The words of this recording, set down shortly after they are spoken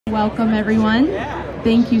Welcome, everyone.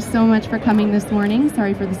 Thank you so much for coming this morning.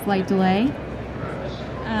 Sorry for the slight delay.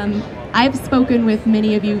 I've spoken with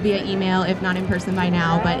many of you via email, if not in person by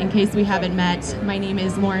now, but in case we haven't met, my name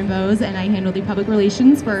is Lauren Bose, and I handle the public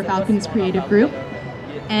relations for Falcon's Creative Group.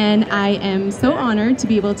 And I am so honored to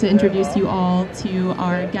be able to introduce you all to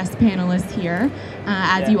our guest panelists here.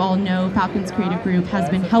 As you all know, Falcon's Creative Group has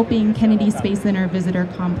been helping Kennedy Space Center Visitor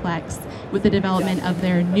Complex with the development of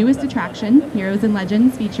their newest attraction, Heroes and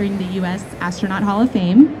Legends, featuring the U.S. Astronaut Hall of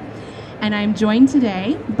Fame. And I'm joined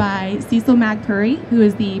today by Cecil Magpuri, who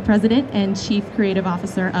is the President and Chief Creative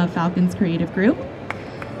Officer of Falcon's Creative Group.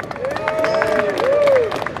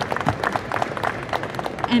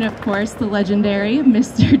 And of course, the legendary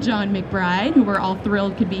Mr. John McBride, who we're all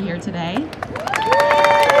thrilled could be here today.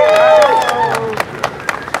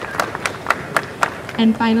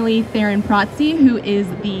 And finally, Theron Protze, who is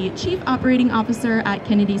the Chief Operating Officer at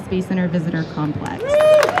Kennedy Space Center Visitor Complex.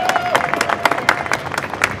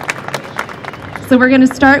 So we're going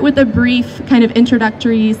to start with a brief kind of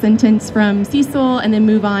introductory sentence from Cecil and then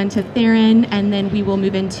move on to Theron, and then we will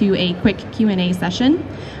move into a quick Q&A session.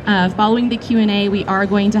 Following the Q&A, we are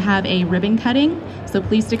going to have a ribbon cutting, so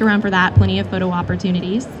please stick around for that, plenty of photo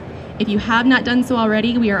opportunities. If you have not done so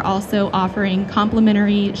already, we are also offering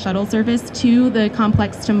complimentary shuttle service to the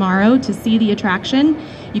complex tomorrow to see the attraction.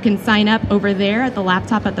 You can sign up over there at the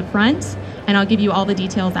laptop at the front, and I'll give you all the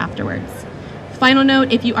details afterwards. Final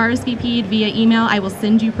note, if you RSVP'd via email, I will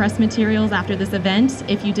send you press materials after this event.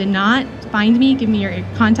 If you did not, find me, give me your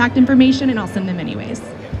contact information, and I'll send them anyways.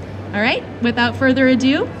 All right, without further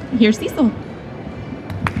ado, here's Cecil.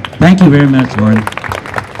 Thank you very much, Lauren.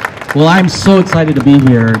 Well, I'm so excited to be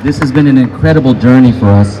here. This has been an incredible journey for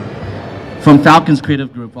us. From Falcon's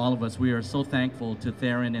Creative Group, all of us, we are so thankful to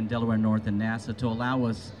Theron and Delaware North and NASA to allow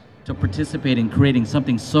us to participate in creating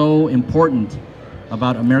something so important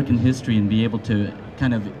about American history and be able to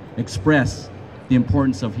kind of express the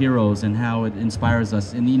importance of heroes and how it inspires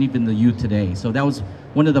us and even the youth today. So that was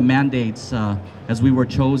one of the mandates as we were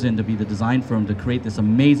chosen to be the design firm to create this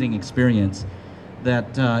amazing experience,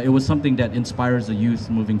 that it was something that inspires the youth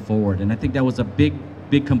moving forward. And I think that was a big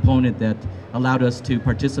component that allowed us to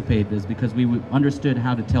participate, is because we understood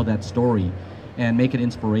how to tell that story and make it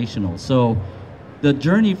inspirational. So the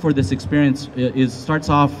journey for this experience starts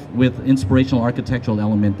off with inspirational architectural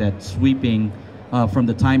element that's sweeping from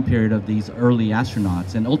the time period of these early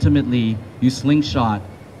astronauts. And ultimately, you slingshot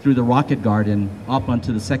through the rocket garden up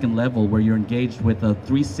onto the second level where you're engaged with a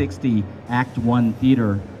 360 Act 1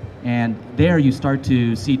 theater. And there you start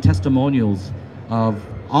to see testimonials of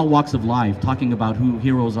all walks of life talking about who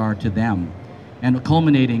heroes are to them, and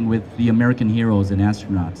culminating with the American heroes and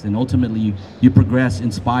astronauts. And ultimately, you progress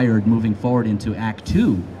inspired moving forward into Act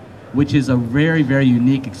 2, which is a very, very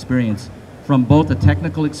unique experience from both a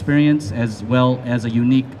technical experience as well as a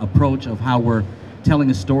unique approach of how we're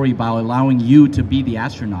telling a story by allowing you to be the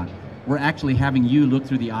astronaut. We're actually having you look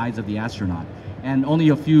through the eyes of the astronaut. And only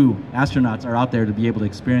a few astronauts are out there to be able to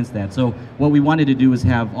experience that. So what we wanted to do is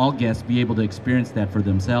have all guests be able to experience that for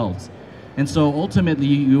themselves. And so ultimately,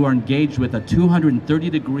 you are engaged with a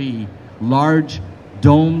 230-degree large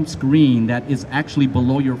dome screen that is actually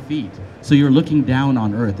below your feet. So you're looking down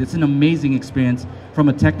on Earth. It's an amazing experience. From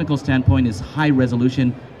a technical standpoint, it's high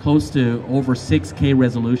resolution, close to over 6K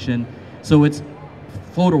resolution. So it's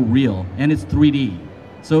photoreal, and it's 3D.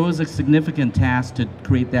 So it was a significant task to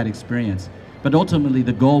create that experience. But ultimately,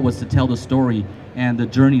 the goal was to tell the story and the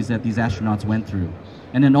journeys that these astronauts went through.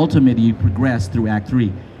 And then ultimately, you progress through Act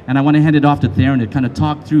 3. And I want to hand it off to Theron to kind of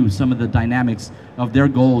talk through some of the dynamics of their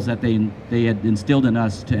goals that they had instilled in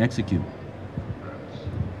us to execute.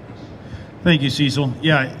 Thank you, Cecil.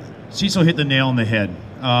 Yeah, Cecil hit the nail on the head.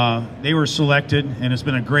 They were selected, and it's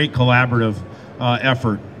been a great collaborative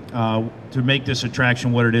effort to make this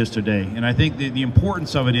attraction what it is today. And I think the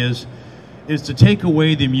importance of it is to take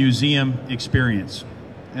away the museum experience.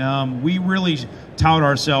 We really tout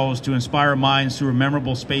ourselves to inspire minds through a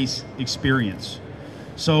memorable space experience.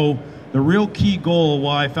 So the real key goal of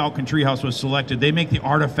why Falcon Treehouse was selected, they make the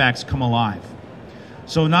artifacts come alive.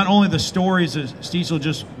 So not only the stories that Cecil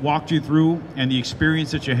just walked you through and the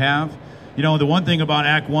experience that you have, you know, the one thing about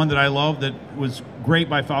Act 1 that I love that was great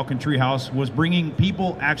by Falcon Treehouse was bringing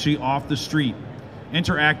people actually off the street,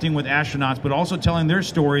 interacting with astronauts, but also telling their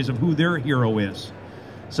stories of who their hero is.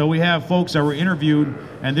 So we have folks that were interviewed,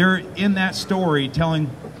 and they're in that story telling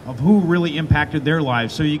of who really impacted their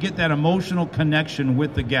lives. So you get that emotional connection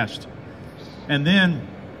with the guest. And then,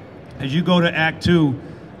 as you go to Act 2,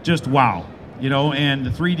 just wow. You know, and the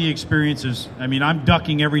 3D experiences, I mean, I'm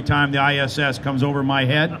ducking every time the ISS comes over my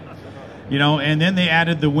head. you know, and then they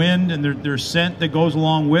added the wind and their scent that goes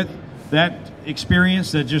along with that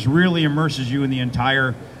experience that just really immerses you in the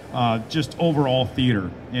entire just overall theater.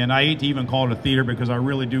 And I hate to even call it a theater because I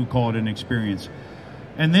really do call it an experience.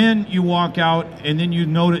 And then you walk out and then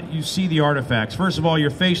you see the artifacts. First of all, you're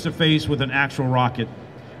face to face with an actual rocket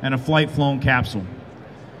and a flight flown capsule.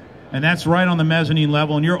 And that's right on the mezzanine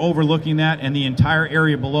level, and you're overlooking that and the entire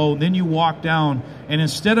area below. Then you walk down, and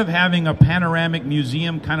instead of having a panoramic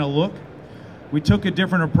museum kind of look, we took a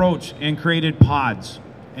different approach and created pods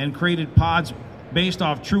based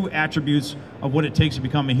off true attributes of what it takes to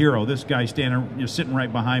become a hero. This guy sitting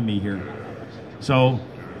right behind me here. So,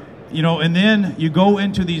 you know, and then you go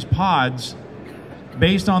into these pods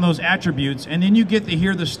based on those attributes, and then you get to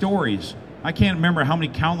hear the stories. I can't remember how many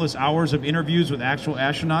countless hours of interviews with actual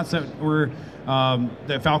astronauts that were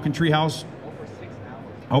the Falcon Treehouse.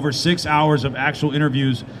 Over 6 hours of actual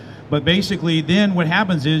interviews. But basically, then what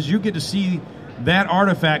happens is you get to see that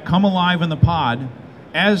artifact come alive in the pod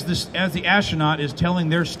as the astronaut is telling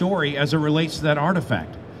their story as it relates to that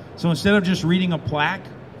artifact. So instead of just reading a plaque,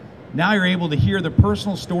 now you're able to hear the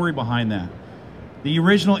personal story behind that. The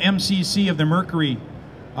original MCC of the Mercury,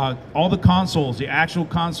 all the consoles, the actual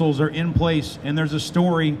consoles are in place, and there's a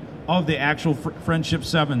story of the actual Friendship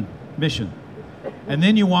 7 mission. And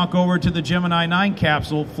then you walk over to the Gemini 9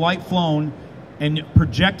 capsule, flight flown, and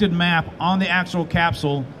projected map on the actual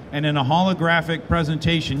capsule, and in a holographic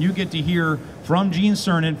presentation, you get to hear from Gene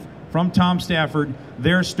Cernan, from Tom Stafford,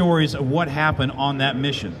 their stories of what happened on that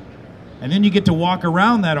mission. And then you get to walk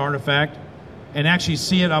around that artifact and actually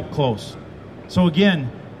see it up close. So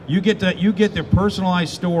again, you get the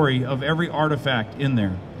personalized story of every artifact in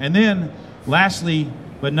there. And then, lastly,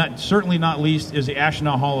 but certainly not least, is the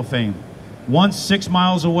Astronaut Hall of Fame. Once 6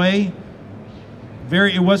 miles away,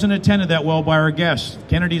 it wasn't attended that well by our guests.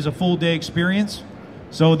 Kennedy's a full day experience,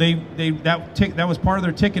 so that was part of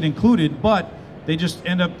their ticket included, but they just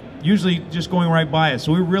end up usually just going right by it.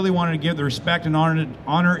 So we really wanted to give the respect and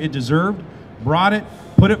honor it deserved, brought it,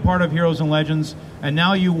 put it part of Heroes and Legends, and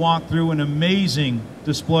now you walk through an amazing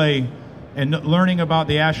display and learning about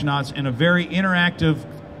the astronauts in a very interactive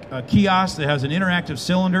kiosk that has an interactive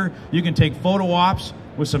cylinder. You can take photo ops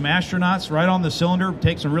with some astronauts right on the cylinder,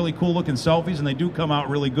 take some really cool looking selfies, and they do come out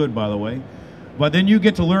really good, by the way. But then you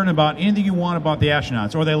get to learn about anything you want about the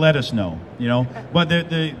astronauts, or they let us know, you know. But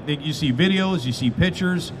you see videos, you see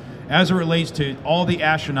pictures, as it relates to all the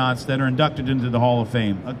astronauts that are inducted into the Hall of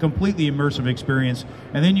Fame. A completely immersive experience.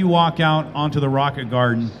 And then you walk out onto the rocket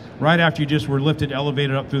garden right after you just were lifted,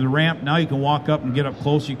 elevated up through the ramp. Now you can walk up and get up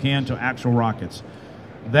close you can to actual rockets.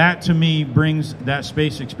 That, to me, brings that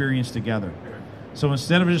space experience together. So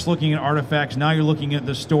instead of just looking at artifacts, now you're looking at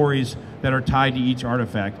the stories that are tied to each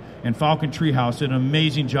artifact. And Falcon Treehouse did an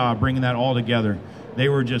amazing job bringing that all together. They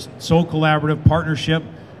were just so collaborative, partnership.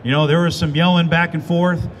 You know, there was some yelling back and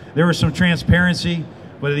forth. There was some transparency.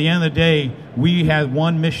 But at the end of the day, we had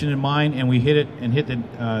one mission in mind, and we hit it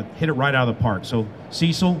right out of the park. So,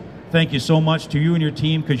 Cecil, thank you so much to you and your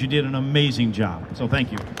team because you did an amazing job. So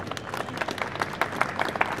thank you.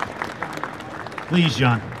 Please,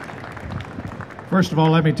 John. First of all,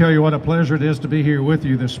 let me tell you what a pleasure it is to be here with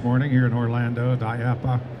you this morning here in Orlando at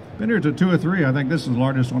IAPA. Been here to 2 or 3. I think this is the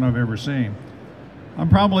largest one I've ever seen. I'm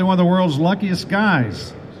probably one of the world's luckiest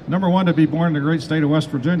guys. Number one, to be born in the great state of West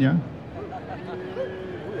Virginia.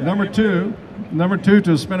 Number two, to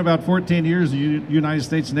have spent about 14 years in the United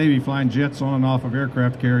States Navy flying jets on and off of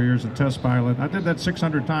aircraft carriers and test pilot. I did that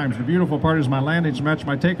 600 times. The beautiful part is my landings match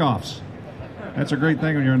my takeoffs. That's a great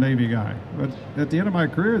thing when you're a Navy guy. But at the end of my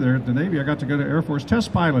career there at the Navy, I got to go to Air Force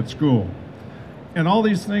Test Pilot School. And all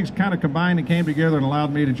these things kind of combined and came together and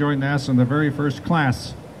allowed me to join NASA in the very first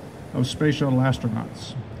class of space shuttle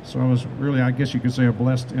astronauts. So I was really, I guess you could say, a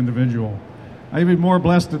blessed individual. I'm even more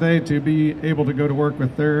blessed today to be able to go to work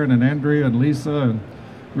with Theron and Andrea and Lisa and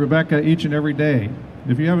Rebecca each and every day.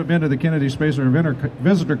 If you haven't been to the Kennedy Space Center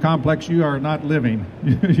Visitor Complex, you are not living.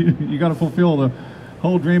 You got to fulfill the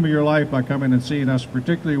whole dream of your life by coming and seeing us,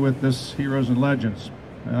 particularly with this Heroes and Legends.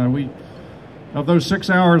 Of those 6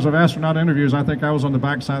 hours of astronaut interviews, I think I was on the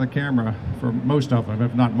back side of the camera for most of them,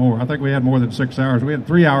 if not more. I think we had more than 6 hours. We had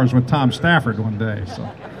 3 hours with Tom Stafford one day, so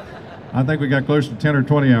I think we got close to 10 or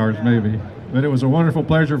 20 hours maybe. But it was a wonderful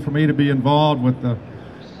pleasure for me to be involved with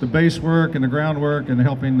the base work and the groundwork and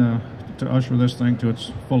helping to usher this thing to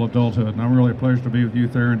its full adulthood. And I'm really a pleasure to be with you,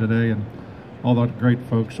 Theron, today, and all the great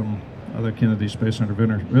folks from the Kennedy Space Center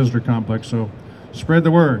Visitor Complex. So spread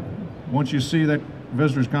the word. Once you see that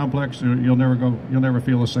Visitors Complex, you'll never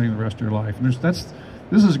feel the same the rest of your life. And this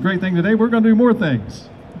is a great thing today. We're going to do more things,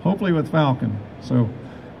 hopefully with Falcon. So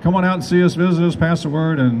come on out and see us, visit us, pass the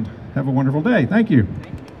word, and Have a wonderful day. Thank you.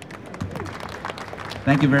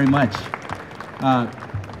 Thank you very much. All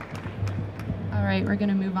right, we're going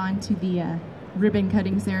to move on to the ribbon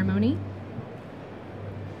cutting ceremony.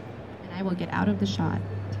 And I will get out of the shot.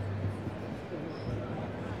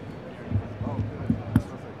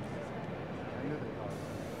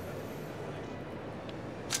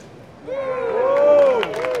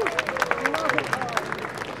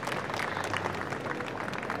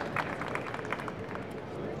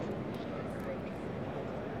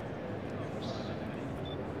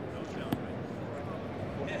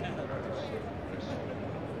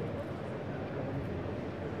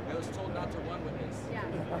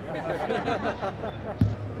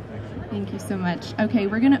 Thank you so much. Okay,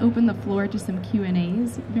 we're going to open the floor to some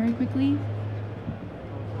Q&As very quickly. Do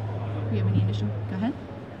you have any initial? Go ahead.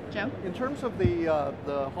 Joe? In terms of the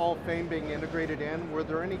Hall of Fame being integrated in, were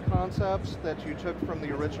there any concepts that you took from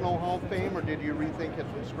the original Hall of Fame, or did you rethink it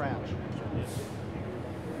from scratch?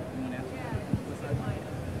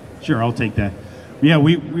 Sure, I'll take that. Yeah,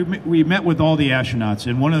 we met with all the astronauts,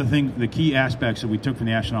 and one of the key aspects that we took from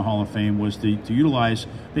the Astronaut Hall of Fame was to utilize,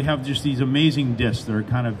 they have just these amazing discs that are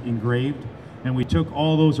kind of engraved, and we took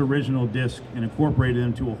all those original discs and incorporated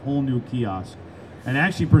them to a whole new kiosk, and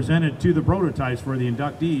actually presented to the prototypes for the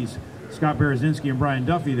inductees, Scott Berezinski and Brian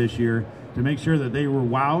Duffy this year, to make sure that they were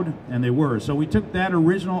wowed, and they were. So we took that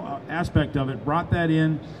original aspect of it, brought that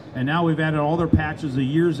in, and now we've added all their patches, the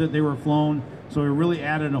years that they were flown. So we really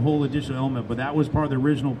added a whole additional element, but that was part of the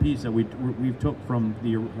original piece that we took from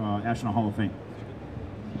the Astronaut Hall of Fame.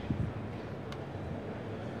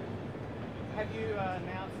 Have you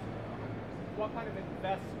announced what kind of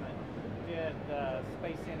investment did the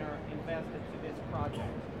Space Center invest into this project?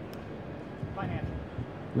 Financially.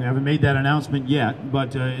 We haven't made that announcement yet,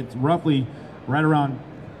 but it's roughly right around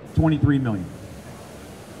 $23 million.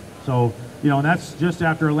 So, you know, and that's just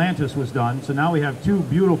after Atlantis was done. So now we have two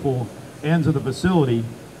beautiful ends of the facility,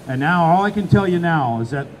 and now all I can tell you now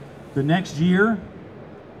is that the next year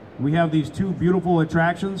we have these two beautiful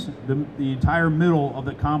attractions. The entire middle of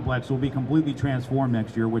the complex will be completely transformed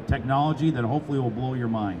next year with technology that hopefully will blow your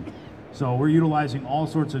mind. So we're utilizing all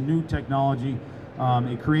sorts of new technology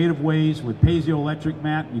in creative ways with piezoelectric,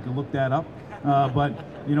 Matt, you can look that up, but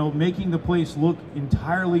you know, making the place look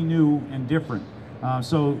entirely new and different.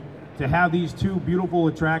 So to have these two beautiful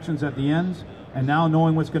attractions at the ends, and now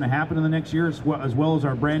knowing what's going to happen in the next year, as well as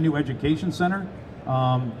our brand new education center,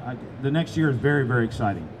 the next year is very, very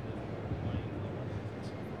exciting.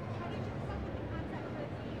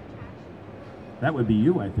 That would be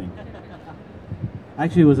you, I think.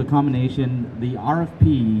 Actually, it was a combination. The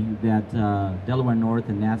RFP that Delaware North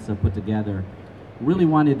and NASA put together really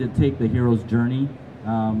wanted to take the hero's journey.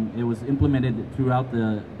 It was implemented throughout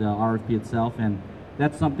the RFP itself, and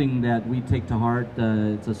that's something that we take to heart.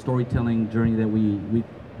 It's a storytelling journey that we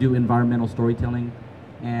do, environmental storytelling.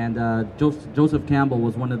 And Joseph Campbell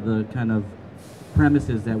was one of the kind of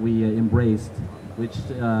premises that we embraced, which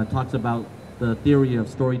talks about the theory of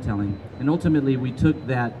storytelling. And ultimately, we took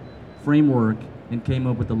that framework and came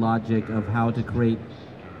up with the logic of how to create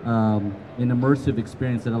an immersive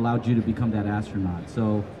experience that allowed you to become that astronaut.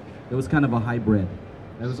 So it was kind of a hybrid.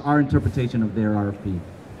 That was our interpretation of their RFP.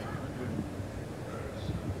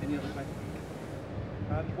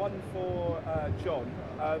 One for John.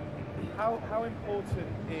 How important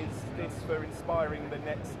is this for inspiring the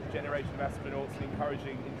next generation of astronauts and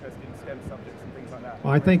encouraging interest in STEM subjects and things like that?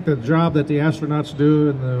 Well, I think the job that the astronauts do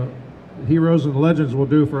and the heroes and legends will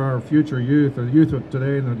do for our future youth, the youth of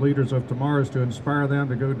today and the leaders of tomorrow, is to inspire them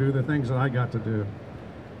to go do the things that I got to do.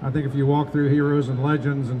 I think if you walk through heroes and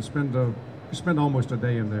legends and spend almost a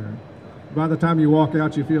day in there, by the time you walk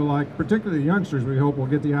out, you feel like, particularly youngsters, we hope will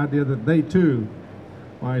get the idea that they too,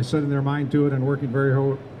 by setting their mind to it and working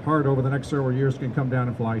very hard over the next several years, can come down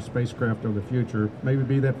and fly spacecraft of the future. Maybe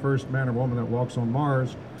be that first man or woman that walks on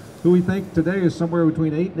Mars, who we think today is somewhere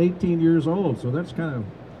between 8 and 18 years old. So that's kind of,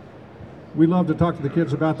 we love to talk to the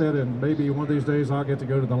kids about that, and maybe one of these days I'll get to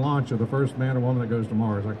go to the launch of the first man or woman that goes to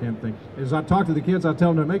Mars. I can't think. As I talk to the kids, I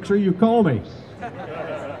tell them to make sure you call me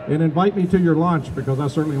and invite me to your launch, because I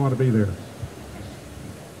certainly want to be there.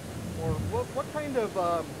 Or what kind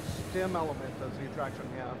of STEM element does the attraction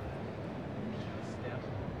have?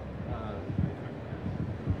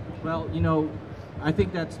 Well, you know, I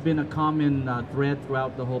think that's been a common thread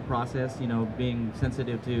throughout the whole process, you know, being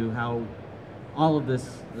sensitive to how all of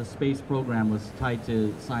this, the space program was tied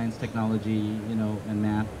to science, technology, you know, and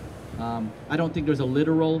math. I don't think there's a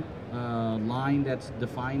literal line that's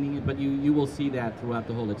defining it, but you will see that throughout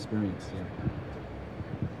the whole experience.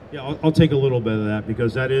 Yeah, I'll take a little bit of that,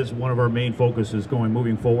 because that is one of our main focuses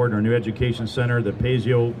moving forward. Our new education center, the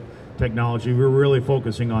technology. We're really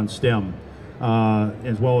focusing on STEM,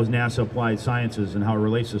 as well as NASA Applied Sciences and how it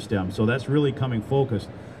relates to STEM. So that's really coming focused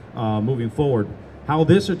moving forward. How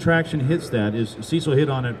this attraction hits that is, Cecil hit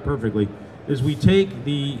on it perfectly, is we take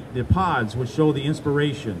the pods which show the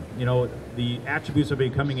inspiration, you know, the attributes of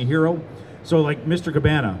becoming a hero. So like Mr.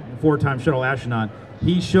 Cabana, four-time shuttle astronaut,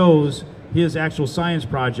 he shows his actual science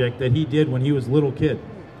project that he did when he was a little kid,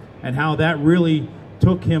 and how that really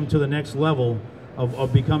took him to the next level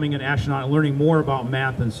of becoming an astronaut and learning more about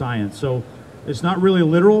math and science. So it's not really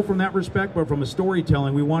literal from that respect, but from a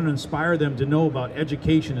storytelling, we want to inspire them to know about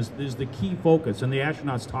education is the key focus, and the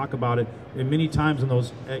astronauts talk about it many times in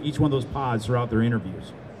those each one of those pods throughout their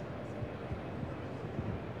interviews.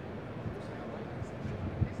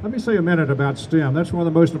 Let me say a minute about STEM. That's one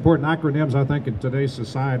of the most important acronyms, I think, in today's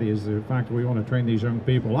society, is the fact that we want to train these young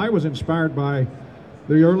people. I was inspired by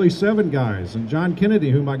the early 7 guys and John Kennedy,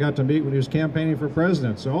 whom I got to meet when he was campaigning for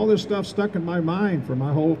president. So all this stuff stuck in my mind for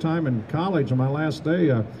my whole time in college. On my last day,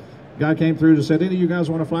 a guy came through and said, "Any of you guys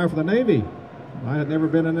want to fly for the Navy?" I had never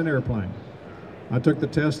been in an airplane. I took the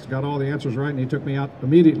test, got all the answers right, and he took me out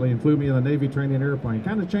immediately and flew me in a Navy training airplane.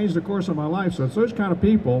 Kind of changed the course of my life. So it's those kind of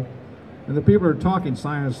people, and the people who are talking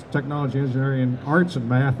science, technology, engineering, arts, and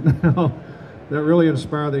math now, that really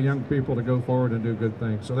inspire the young people to go forward and do good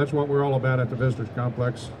things. So that's what we're all about at the Visitors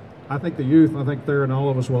Complex. I think the youth, I think Thayer and all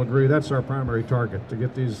of us will agree, that's our primary target, to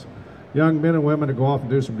get these young men and women to go off and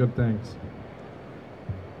do some good things.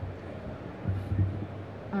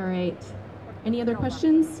 All right. Any other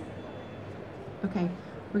questions? Okay.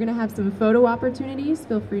 We're going to have some photo opportunities.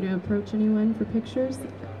 Feel free to approach anyone for pictures.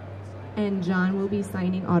 And John will be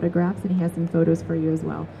signing autographs, and he has some photos for you as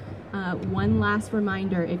well. One last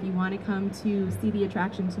reminder, if you want to come to see the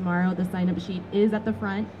attraction tomorrow, the sign-up sheet is at the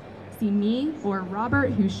front. See me or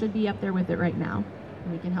Robert, who should be up there with it right now,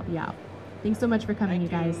 and we can help you out. Thanks so much for coming, you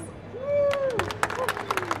guys.